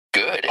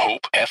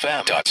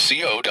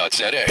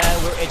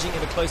GoodHopeFM.co.za. We're edging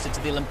ever closer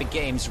to the Olympic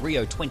Games,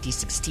 Rio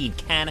 2016.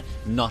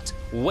 Cannot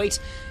wait.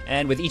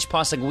 And with each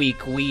passing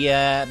week, we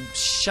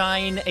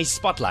shine a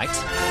spotlight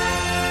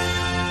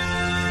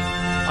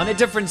on a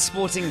different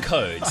sporting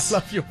code. I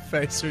love your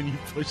face when you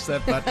push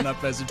that button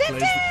up as it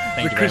plays Thank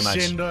the you very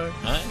crescendo.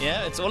 much.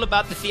 Yeah, it's all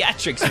about the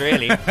theatrics,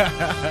 really.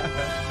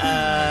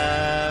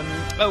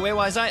 Where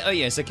was I? Oh,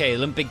 yes, okay.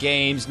 Olympic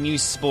Games, new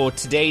sport.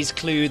 Today's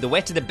clue, the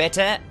wetter the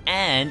better.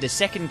 And a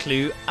second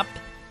clue, up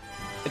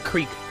a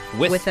creek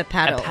with a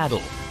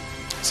paddle.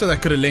 So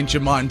that could have lent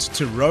your mind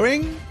to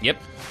rowing. Yep.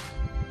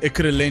 It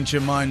could have lent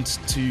your mind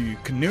to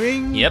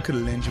canoeing. Yep. It could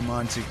have lent your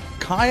mind to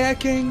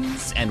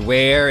kayaking. And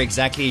where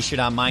exactly should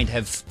our mind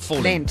have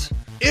fallen? Lent.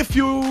 If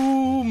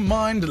your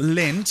mind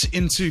lent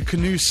into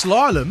canoe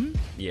slalom,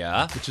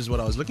 Yeah. which is what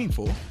I was looking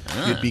for,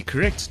 you'd be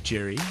correct,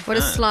 Jerry. What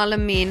does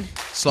slalom mean?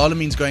 Slalom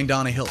means going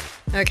down a hill,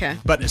 Okay.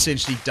 but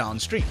essentially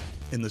downstream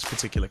in this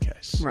particular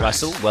case. Right.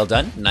 Russell, well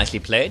done. Nicely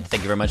played.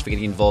 Thank you very much for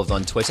getting involved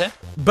on Twitter.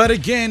 But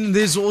again,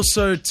 there's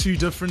also two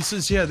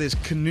differences here. There's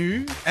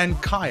canoe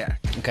and kayak.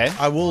 Okay.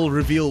 I will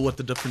reveal what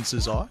the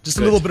differences are. Just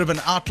Good. a little bit of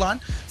an outline.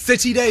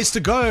 30 days to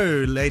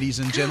go, ladies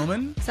and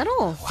gentlemen. Is that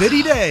all?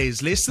 30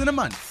 days, less than a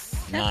month.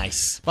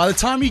 Nice. By the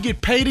time you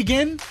get paid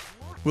again,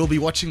 we'll be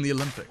watching the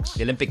Olympics.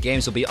 The Olympic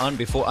Games will be on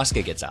before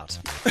Oscar gets out.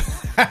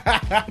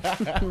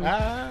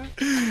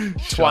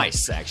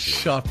 Twice, actually.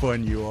 Sharp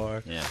one you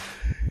are. Yeah.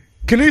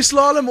 Canoe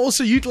slalom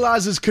also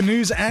utilizes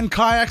canoes and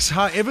kayaks.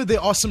 However,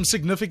 there are some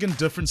significant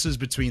differences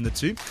between the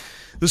two.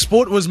 The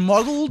sport was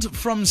modeled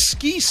from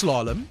ski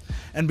slalom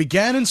and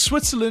began in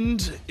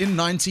Switzerland in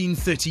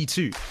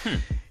 1932.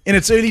 In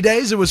its early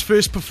days, it was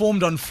first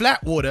performed on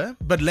flat water,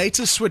 but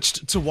later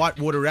switched to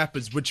whitewater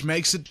rapids, which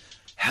makes it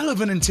hell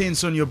of an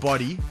intense on your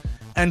body.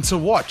 And to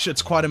watch,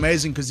 it's quite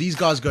amazing because these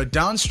guys go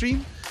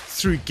downstream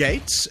through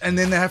gates, and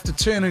then they have to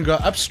turn and go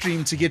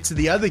upstream to get to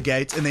the other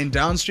gate, and then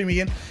downstream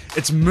again.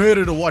 It's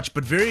murder to watch,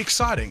 but very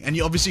exciting. And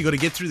you obviously got to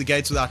get through the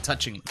gates without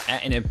touching them.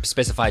 In a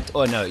specified...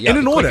 Oh, no. Yeah, In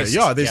an the order, quickest-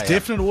 yeah. There's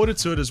definite order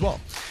to it as well.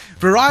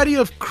 Variety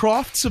of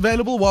crafts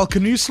available, while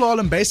canoe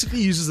slalom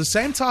basically uses the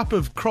same type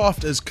of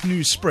craft as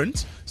canoe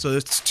sprint, so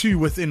it's two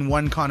within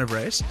one kind of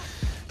race.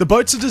 The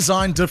boats are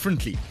designed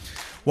differently.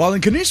 While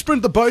in canoe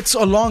sprint, the boats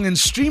are long and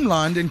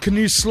streamlined, in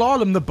canoe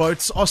slalom, the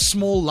boats are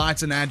small,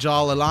 light, and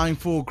agile, allowing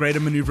for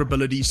greater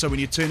maneuverability. So when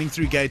you're turning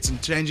through gates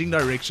and changing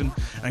direction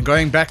and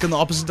going back in the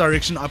opposite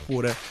direction up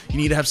water, you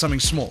need to have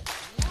something small.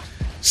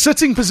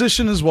 Sitting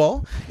position as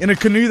well. In a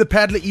canoe, the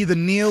paddler either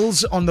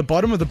kneels on the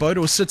bottom of the boat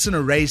or sits in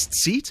a raised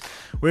seat,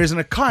 whereas in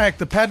a kayak,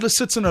 the paddler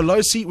sits in a low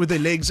seat with their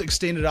legs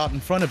extended out in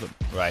front of him.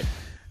 Right.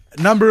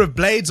 Number of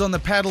blades on the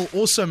paddle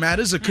also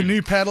matters. A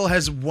canoe paddle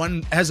has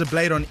a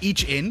blade on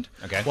each end,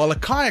 Okay. while a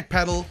kayak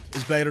paddle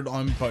is bladed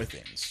on both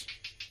ends.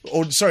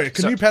 Or sorry, a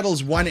canoe paddle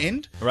is one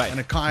end, Right. and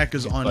a kayak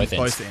is on both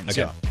ends. Okay,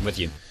 Yeah. with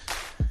you.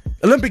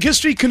 Olympic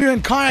history, canoe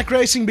and kayak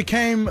racing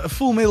became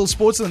full medal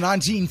sports in the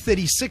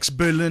 1936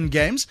 Berlin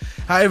Games.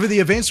 However, the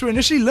events were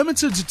initially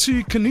limited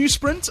to canoe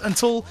sprint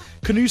until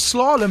canoe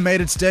slalom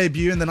made its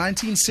debut in the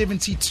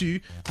 1972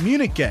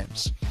 Munich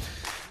Games.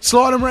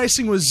 Slalom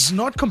racing was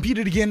not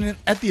competed again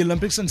at the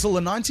Olympics until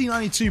the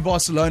 1992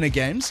 Barcelona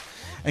Games.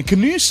 And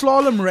canoe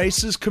slalom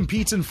races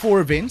compete in 4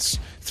 events,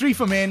 3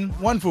 for men,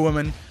 1 for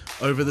women,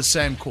 over the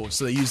same course.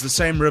 So they use the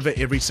same river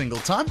every single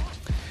time.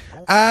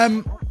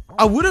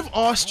 I would have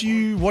asked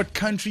you what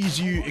countries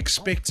you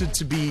expected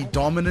to be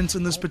dominant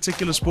in this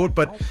particular sport,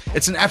 but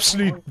it's an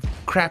absolute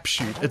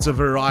crapshoot. It's a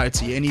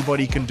variety.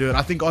 Anybody can do it.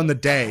 I think on the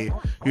day,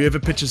 whoever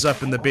pitches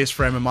up in the best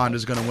frame of mind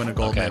is going to win a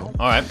gold Okay. medal.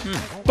 All right.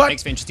 But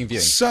Makes for interesting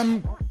viewing.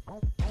 some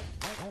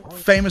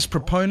famous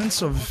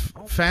proponents of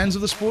fans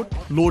of the sport,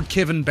 Lord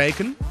Kevin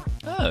Bacon.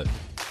 Oh.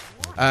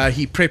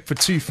 He prepped for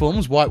 2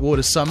 films,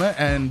 Whitewater Summer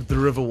and The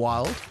River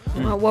Wild.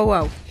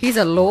 Whoa. He's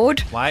a lord?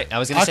 Why? I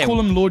was going to I say... call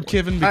him Lord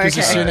Kevin because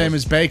his Okay. surname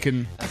is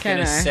Bacon. I was Okay,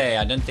 going to no. say,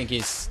 I don't think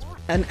he's...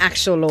 An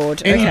actual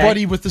lord.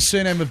 Anybody with the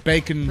surname of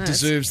Bacon Okay.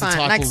 deserves the Fine.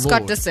 title Like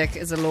Scott Lord. Disick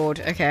is a lord.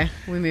 Okay,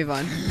 we move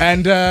on.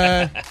 And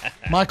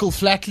Michael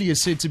Flatley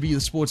is said to be the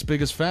sport's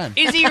biggest fan.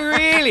 Is he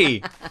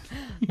really?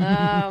 Oh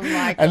my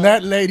god. And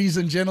that, ladies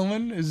and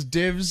gentlemen, is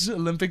Dev's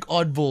Olympic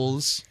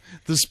Oddballs,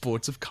 the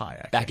sports of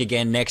kayak. Back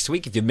again next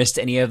week. If you missed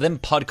any of them,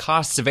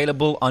 podcasts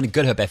available on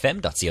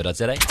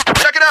goodhopefm.co.za.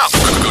 Check it out.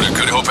 Go to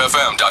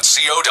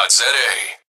GoodHopeFM.co.za.